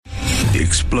The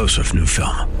explosive new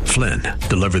film, Flynn,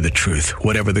 deliver the truth,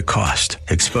 whatever the cost,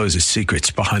 exposes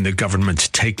secrets behind the government's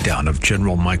takedown of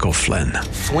General Michael Flynn.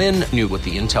 Flynn knew what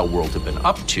the intel world had been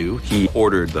up to. He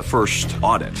ordered the first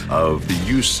audit of the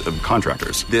use of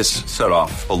contractors. This set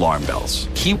off alarm bells.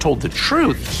 He told the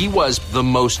truth. He was the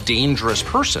most dangerous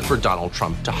person for Donald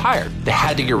Trump to hire. They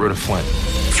had to get rid of Flynn.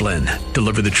 Flynn,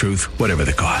 deliver the truth, whatever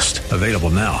the cost. Available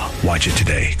now. Watch it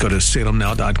today. Go to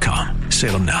salemnow.com.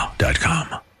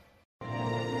 salemnow.com.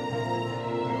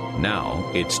 Now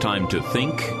it's time to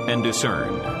think and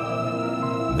discern.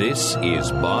 This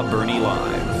is Bob Burney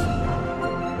Live.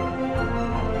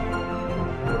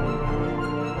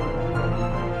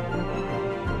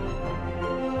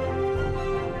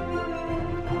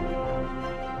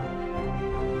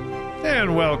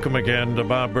 And welcome again to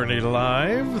Bob Burney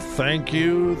Live. Thank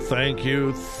you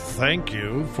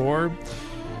for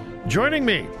joining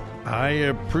me. I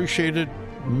appreciate it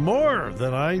more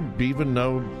than I even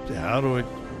know how to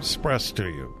express to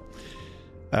you.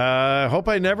 I hope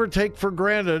I never take for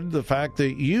granted the fact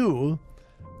that you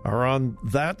are on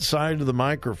that side of the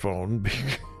microphone,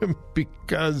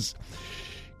 because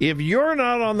if you're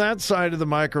not on that side of the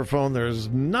microphone, there's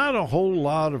not a whole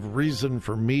lot of reason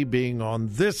for me being on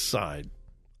this side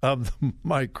of the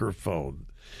microphone.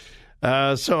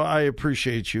 So I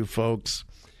appreciate you folks,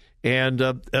 and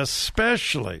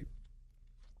especially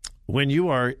when you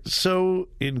are so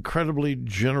incredibly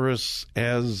generous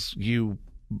as you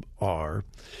are.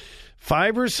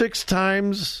 5 or 6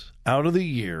 times out of the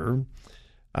year,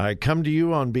 I come to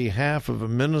you on behalf of a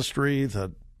ministry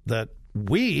that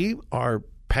we are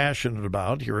passionate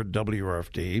about here at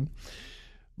WRFD,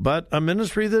 but a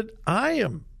ministry that I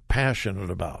am passionate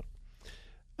about.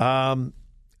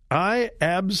 I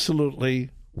absolutely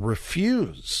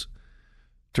refuse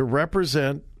to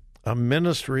represent a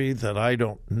ministry that I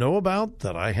don't know about,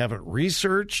 that I haven't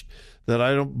researched, that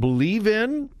I don't believe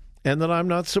in, and that I'm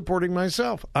not supporting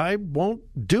myself. I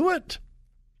won't do it.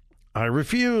 I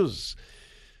refuse.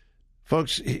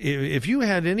 Folks, if you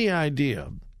had any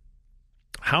idea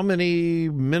how many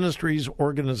ministries,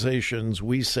 organizations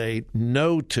we say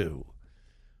no to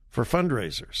for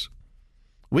fundraisers,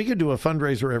 we could do a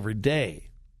fundraiser every day.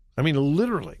 I mean,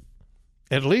 literally,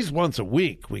 at least once a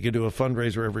week, we could do a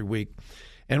fundraiser every week.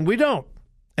 And we don't.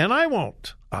 And I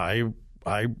won't. I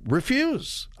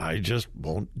refuse. I just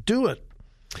won't do it.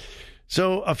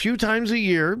 So a few times a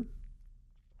year,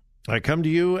 I come to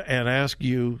you and ask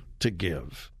you to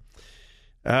give.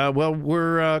 Well,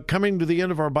 we're coming to the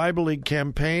end of our Bible League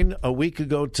campaign. A week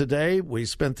ago today, we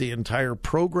spent the entire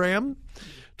program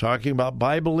talking about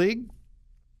Bible League.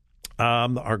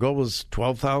 Our goal was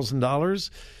 $12,000,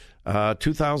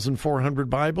 2,400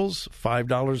 Bibles,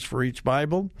 $5 for each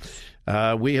Bible.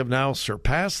 We have now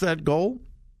surpassed that goal.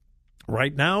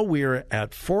 Right now, we are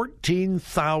at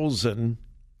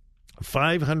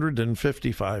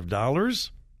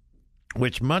 $14,555,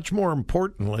 which much more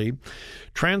importantly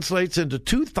translates into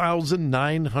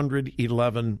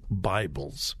 2,911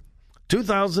 Bibles.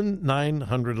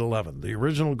 2,911. The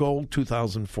original goal,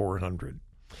 2,400.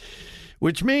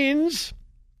 Which means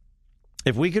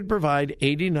if we could provide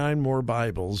 89 more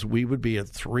Bibles, we would be at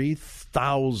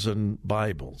 3,000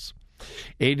 Bibles.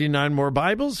 89 more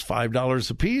Bibles,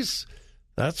 $5 a piece.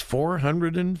 That's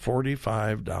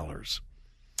 $445.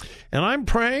 And I'm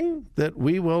praying that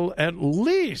we will at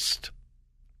least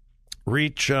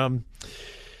reach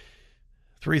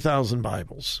 3,000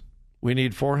 Bibles. We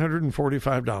need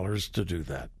 $445 to do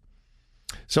that.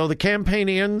 So the campaign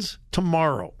ends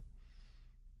tomorrow.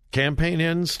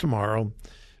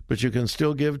 But you can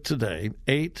still give today.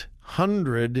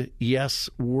 800 Yes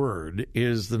Word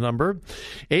is the number.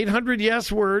 800 Yes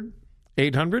Word.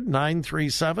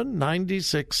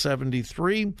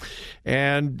 800-937-9673.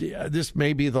 And this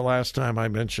may be the last time I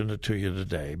mention it to you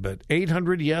today, but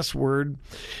 800 Yes Word,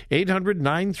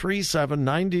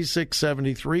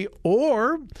 800-937-9673,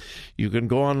 or you can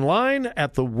go online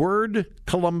at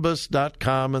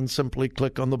thewordcolumbus.com and simply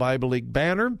click on the Bible League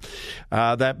banner.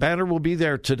 That banner will be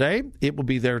there today. It will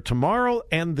be there tomorrow,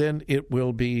 and then it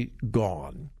will be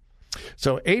gone.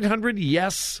 So 800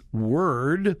 Yes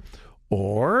Word,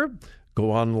 or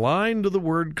go online to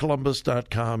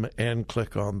thewordcolumbus.com and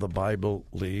click on the Bible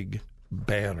League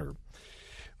banner.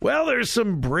 Well, there's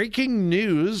some breaking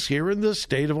news here in the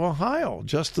state of Ohio.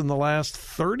 Just in the last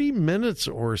 30 minutes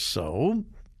or so,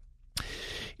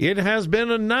 it has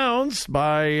been announced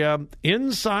by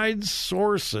inside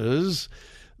sources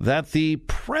that the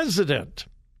president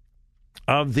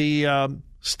of the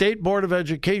State Board of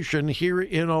Education here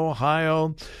in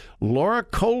Ohio, Laura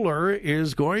Kohler,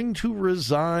 is going to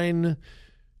resign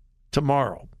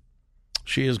tomorrow.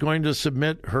 She is going to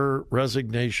submit her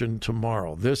resignation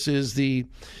tomorrow. This is the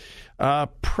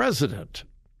president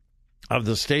of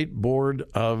the State Board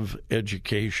of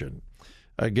Education.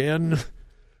 Again,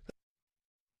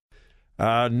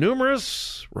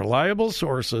 numerous reliable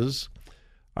sources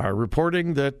are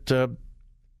reporting that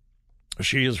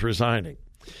she is resigning.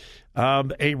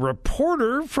 A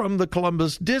reporter from the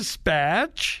Columbus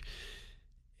Dispatch,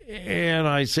 and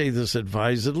I say this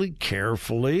advisedly,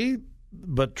 carefully,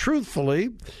 but truthfully,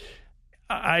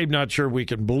 I'm not sure we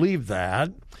can believe that,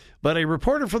 but a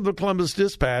reporter from the Columbus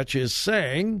Dispatch is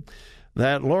saying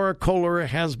that Laura Kohler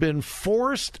has been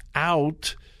forced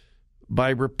out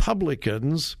by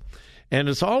Republicans, and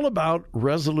it's all about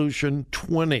Resolution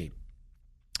 20.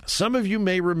 Some of you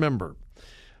may remember,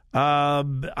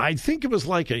 I think it was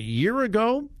like a year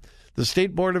ago, the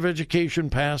State Board of Education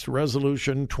passed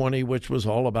Resolution 20, which was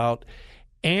all about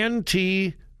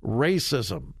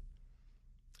anti-racism.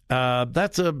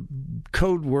 That's a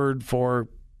code word for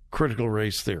critical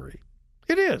race theory.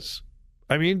 It is.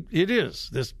 I mean, it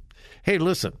is. Hey,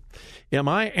 listen, am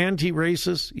I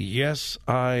anti-racist? Yes,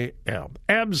 I am.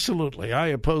 Absolutely. I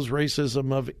oppose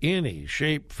racism of any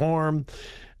shape, form.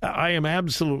 I am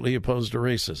absolutely opposed to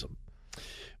racism.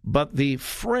 But the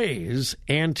phrase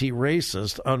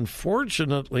anti-racist,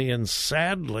 unfortunately and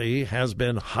sadly, has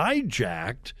been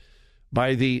hijacked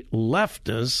by the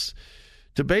leftists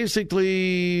to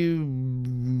basically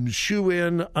shoo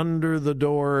in under the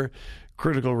door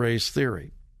critical race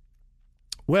theory.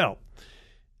 Well,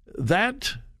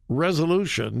 that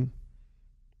resolution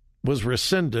was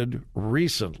rescinded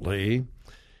recently,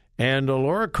 and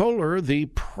Laura Kohler, the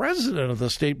president of the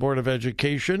State Board of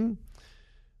Education,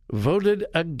 voted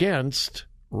against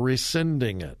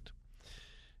rescinding it.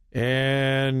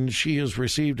 And she has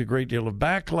received a great deal of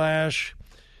backlash.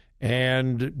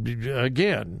 And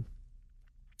again,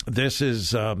 this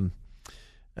is from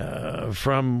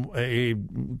a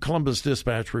Columbus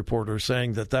Dispatch reporter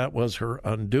saying that was her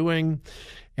undoing.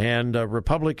 And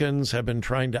Republicans have been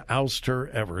trying to oust her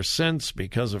ever since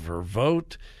because of her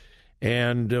vote.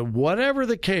 And whatever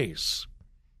the case,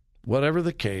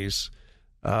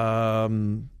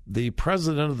 the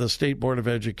president of the State Board of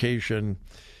Education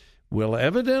will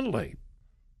evidently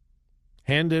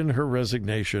hand in her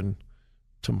resignation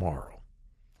tomorrow.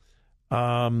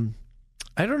 I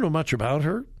don't know much about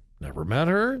her, never met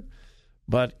her,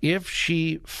 but if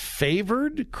she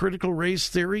favored critical race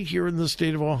theory here in the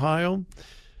state of Ohio,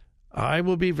 I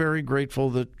will be very grateful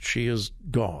that she is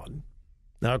gone.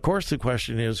 Now, of course, the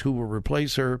question is who will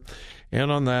replace her,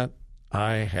 and on that,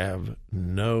 I have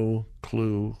no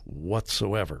clue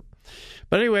whatsoever.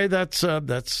 But anyway, that's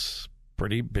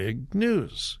pretty big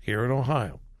news here in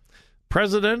Ohio.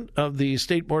 President of the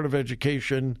State Board of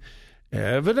Education,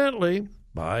 evidently,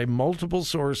 by multiple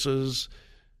sources,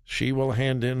 she will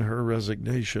hand in her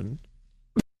resignation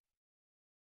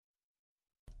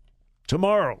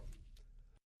tomorrow.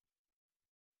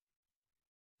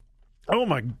 Oh,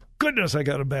 my goodness, I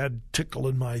got a bad tickle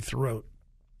in my throat.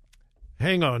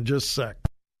 Hang on just a sec.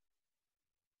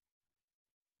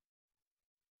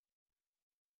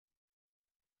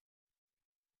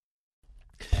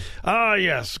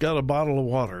 Yes, got a bottle of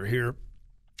water here.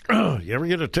 You ever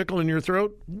get a tickle in your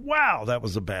throat? Wow, that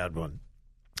was a bad one.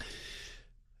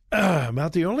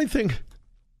 About the only thing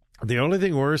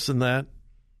worse than that,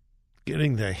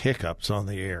 getting the hiccups on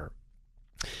the air.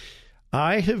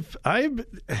 I've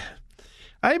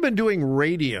been doing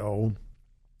radio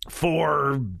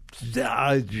for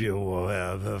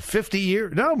 50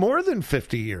 years. No, more than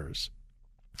 50 years.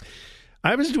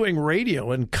 I was doing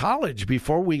radio in college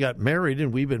before we got married,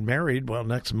 and we've been married,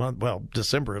 next month,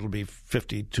 December, it'll be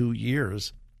 52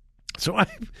 years. So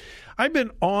I've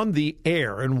been on the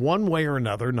air in one way or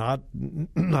another, not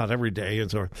every day,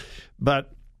 and so,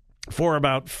 but for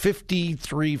about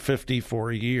 53,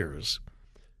 54 years.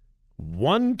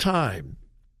 One time,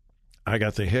 I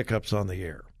got the hiccups on the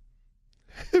air.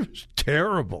 It was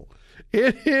terrible.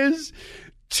 It is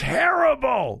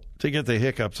terrible to get the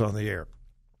hiccups on the air.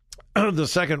 The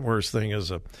second worst thing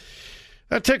is a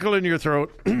tickle in your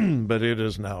throat, but it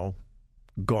is now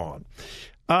gone.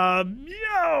 I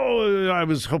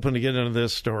was hoping to get into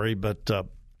this story, but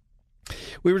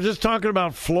we were just talking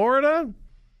about Florida.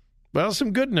 Well,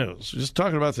 some good news. Just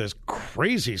talking about this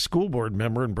crazy school board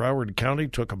member in Broward County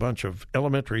took a bunch of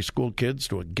elementary school kids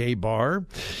to a gay bar.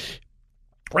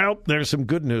 Well, there's some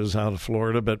good news out of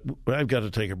Florida, but I've got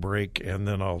to take a break, and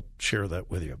then I'll share that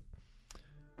with you.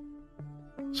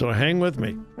 So hang with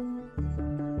me.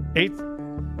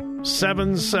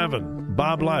 877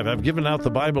 Bob Live. I've given out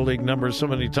the Bible League number so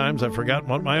many times I've forgotten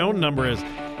what my own number is.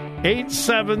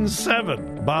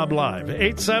 877 Bob Live.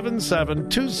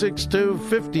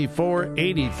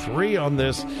 877-262-5483 on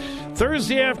this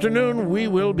Thursday afternoon. We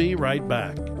will be right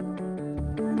back.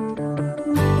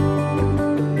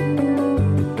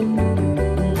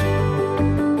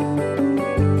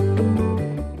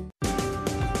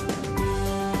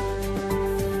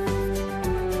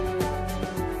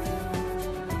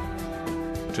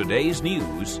 Today's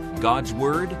news, God's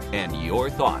Word, and your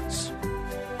thoughts.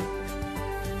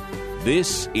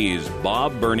 This is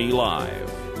Bob Burney Live.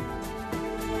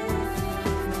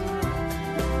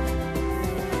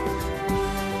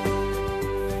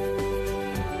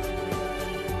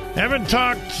 Haven't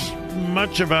talked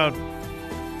much about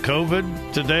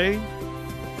COVID today,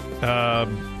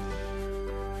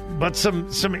 but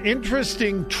some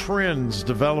interesting trends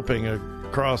developing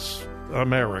across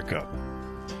America.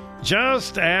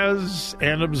 Just as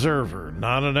an observer,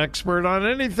 not an expert on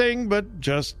anything, but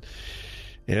just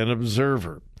an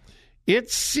observer.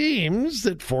 It seems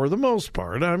that for the most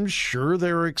part, I'm sure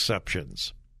there are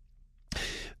exceptions,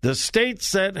 the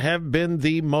states that have been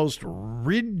the most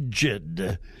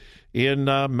rigid in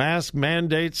mask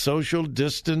mandates, social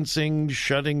distancing,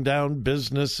 shutting down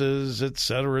businesses, et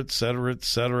cetera,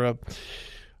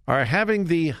 are having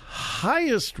the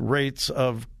highest rates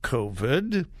of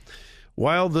COVID,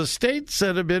 while the states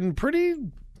that have been pretty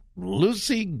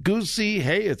loosey-goosey,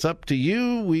 hey, it's up to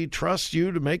you, we trust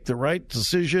you to make the right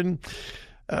decision,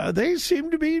 they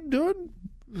seem to be doing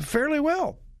fairly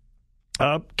well.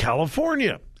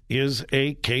 California is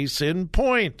a case in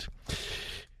point.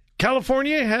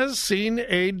 California has seen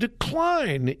a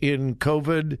decline in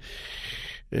COVID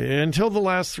until the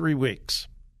last 3 weeks,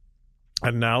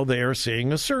 and now they are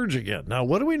seeing a surge again. Now,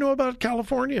 what do we know about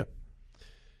California?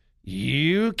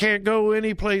 You can't go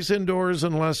any place indoors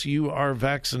unless you are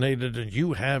vaccinated and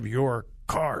you have your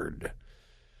card.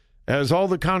 As all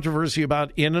the controversy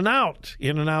about In-N-Out.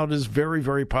 In-N-Out is very,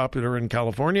 very popular in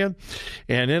California.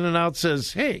 And In-N-Out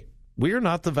says, hey, we are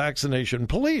not the vaccination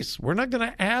police. We're not going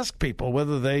to ask people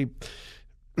whether they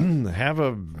have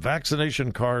a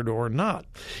vaccination card or not.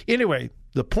 Anyway,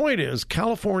 the point is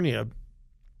California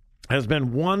has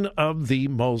been one of the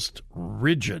most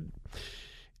rigid.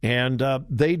 And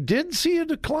they did see a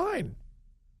decline,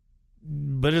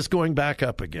 but it's going back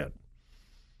up again.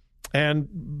 And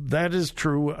that is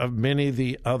true of many of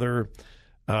the other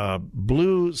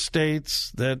blue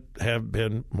states that have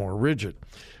been more rigid.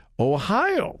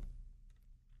 Ohio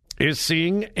is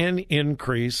seeing an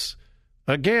increase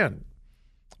again.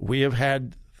 We have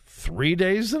had 3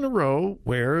 days in a row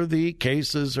where the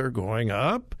cases are going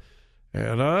up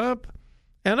and up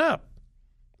and up.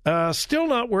 Still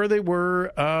not where they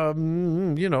were, a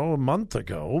month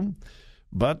ago,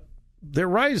 but they're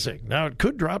rising. Now, it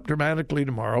could drop dramatically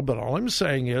tomorrow, but all I'm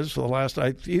saying is for the last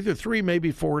either 3,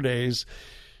 maybe 4 days,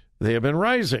 they have been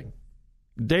rising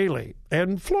daily.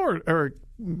 And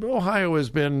Ohio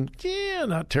has been,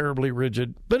 not terribly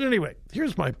rigid. But anyway,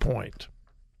 here's my point.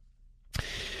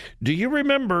 Do you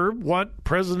remember what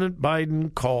President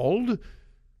Biden called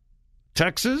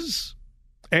Texas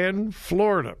and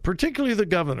Florida, particularly the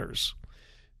governors,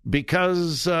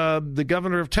 because the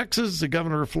governor of Texas, the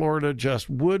governor of Florida just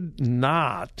would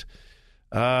not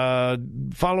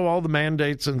follow all the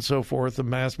mandates and so forth, the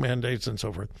mask mandates and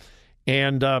so forth.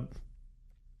 And the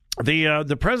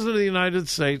president of the United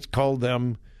States called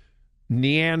them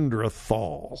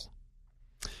Neanderthal.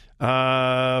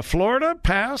 Florida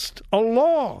passed a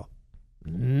law,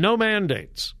 no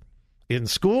mandates. In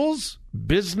schools,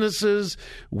 businesses,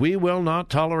 we will not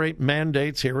tolerate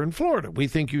mandates here in Florida. We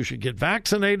think you should get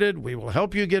vaccinated. We will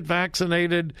help you get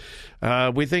vaccinated.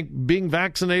 We think being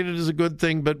vaccinated is a good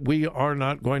thing, but we are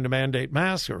not going to mandate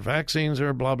masks or vaccines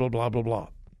or blah, blah, blah, blah, blah.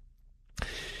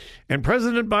 And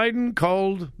President Biden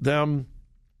called them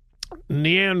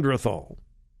Neanderthal.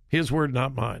 His word,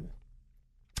 not mine.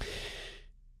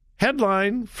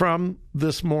 Headline from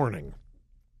this morning.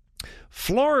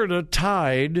 Florida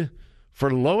tied for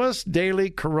lowest daily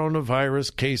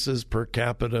coronavirus cases per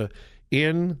capita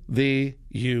in the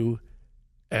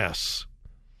U.S.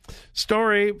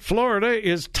 Story, Florida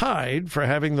is tied for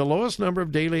having the lowest number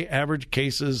of daily average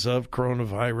cases of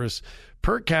coronavirus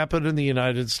per capita in the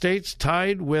United States,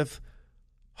 tied with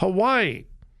Hawaii,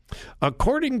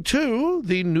 according to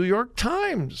the New York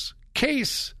Times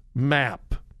case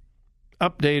map,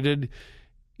 updated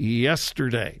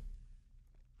yesterday.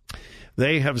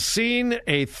 They have seen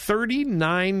a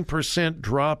 39%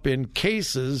 drop in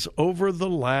cases over the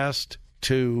last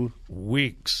 2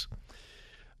 weeks.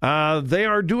 They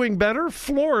are doing better.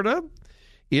 Florida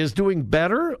is doing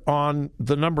better on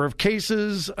the number of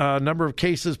cases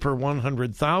per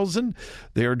 100,000.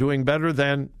 They are doing better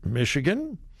than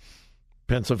Michigan,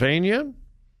 Pennsylvania,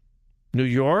 New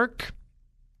York,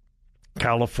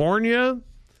 California,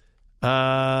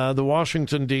 the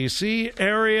Washington, D.C.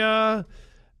 area.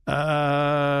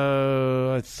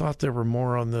 I thought there were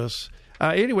more on this.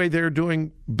 Anyway, they're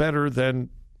doing better than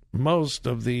most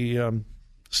of the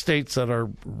states that are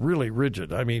really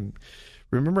rigid. I mean,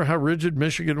 remember how rigid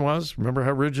Michigan was? Remember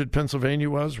how rigid Pennsylvania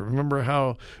was? Remember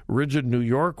how rigid New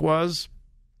York was?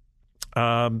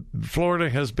 Florida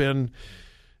has been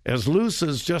as loose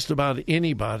as just about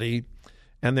anybody,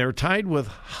 and they're tied with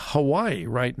Hawaii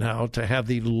right now to have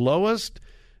the lowest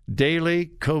daily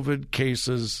COVID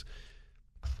cases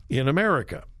in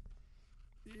America.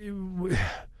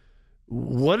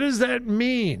 What does that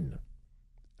mean?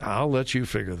 I'll let you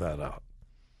figure that out.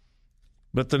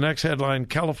 But the next headline,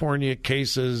 California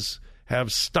cases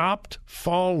have stopped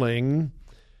falling,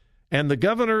 and the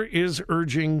governor is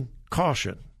urging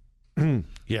caution.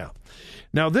 Yeah.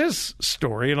 Now, this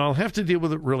story, and I'll have to deal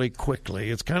with it really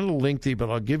quickly. It's kind of lengthy, but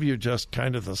I'll give you just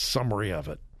kind of the summary of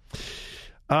it.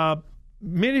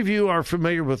 Many of you are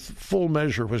familiar with Full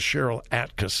Measure with Sharyl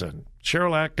Attkisson.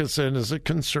 Sharyl Attkisson is a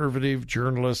conservative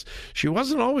journalist. She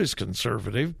wasn't always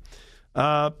conservative,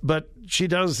 but she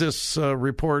does this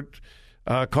report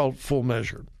called Full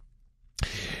Measure.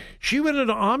 She went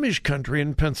into Amish country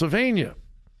in Pennsylvania.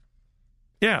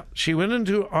 Yeah, she went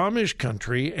into Amish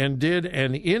country and did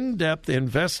an in-depth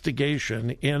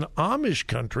investigation in Amish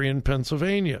country in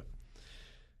Pennsylvania.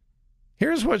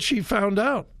 Here's what she found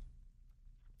out.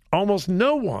 Almost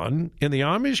no one in the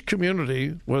Amish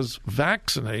community was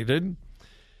vaccinated,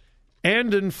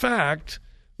 and in fact,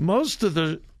 most of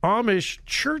the Amish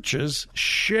churches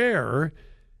share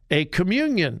a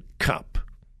communion cup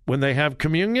when they have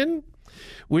communion,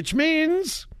 which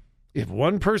means if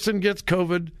one person gets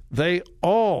COVID, they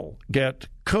all get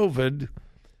COVID,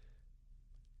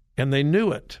 and they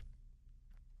knew it.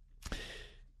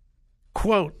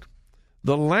 Quote,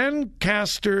 the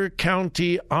Lancaster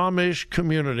County Amish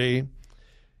community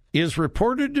is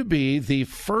reported to be the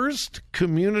first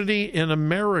community in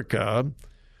America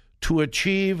to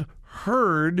achieve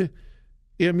herd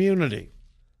immunity.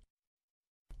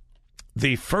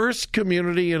 The first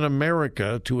community in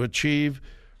America to achieve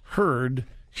herd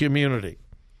immunity.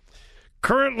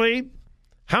 Currently,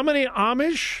 how many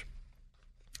Amish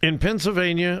in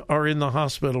Pennsylvania are in the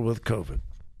hospital with COVID?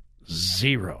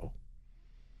 Zero.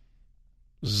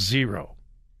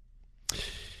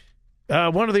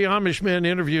 One of the Amish men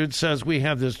interviewed says, we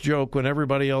have this joke, when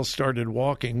everybody else started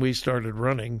walking, we started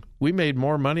running. We made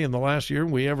more money in the last year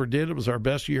than we ever did. It was our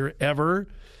best year ever.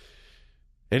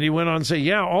 And he went on to say,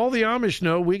 yeah, all the Amish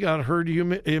know we got herd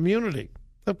immunity.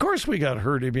 Of course we got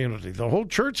herd immunity. The whole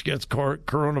church gets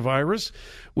coronavirus.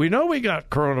 We know we got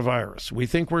coronavirus. We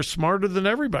think we're smarter than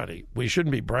everybody. We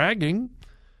shouldn't be bragging,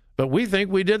 but we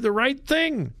think we did the right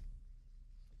thing.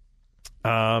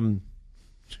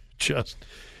 Just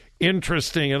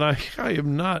interesting, and I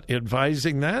am not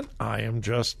advising that. I am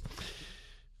just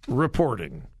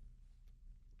reporting.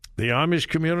 The Amish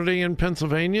community in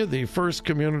Pennsylvania, the first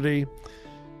community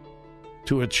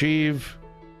to achieve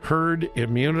herd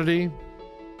immunity,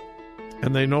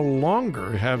 and they no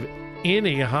longer have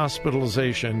any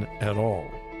hospitalization at all.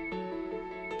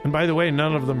 And by the way,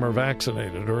 none of them are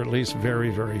vaccinated, or at least very,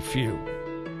 very few.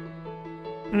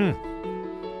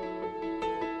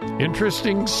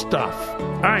 Interesting stuff.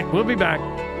 All right, we'll be back.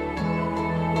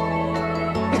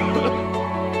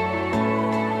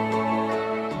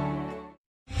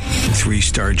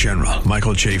 Three-star General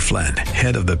Michael J. Flynn,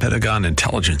 head of the Pentagon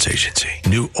Intelligence Agency,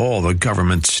 knew all the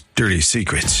government's dirty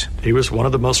secrets. He was one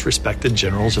of the most respected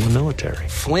generals in the military.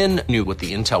 Flynn knew what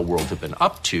the intel world had been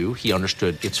up to. He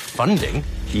understood its funding.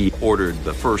 He ordered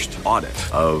the first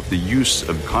audit of the use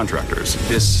of contractors.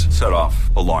 This set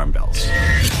off alarm bells.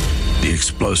 The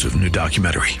explosive new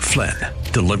documentary, Flynn,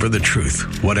 Deliver the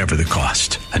Truth, Whatever the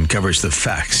Cost, uncovers the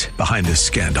facts behind this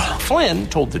scandal. Flynn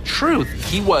told the truth.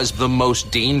 He was the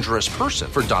most dangerous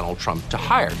person for Donald Trump to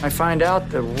hire. I find out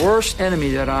the worst enemy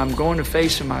that I'm going to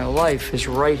face in my life is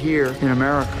right here in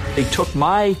America. They took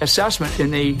my assessment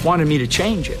and they wanted me to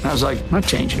change it. And I was like, I'm not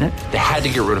changing it. They had to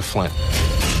get rid of Flynn.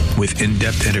 With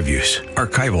in-depth interviews,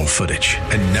 archival footage,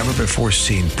 and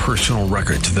never-before-seen personal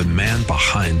records of the man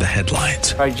behind the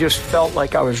headlines. I just felt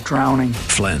like I was drowning.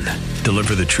 Flynn,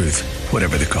 Deliver the Truth,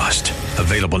 Whatever the Cost.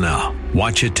 Available now.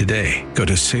 Watch it today. Go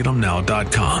to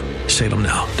salemnow.com.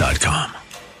 salemnow.com.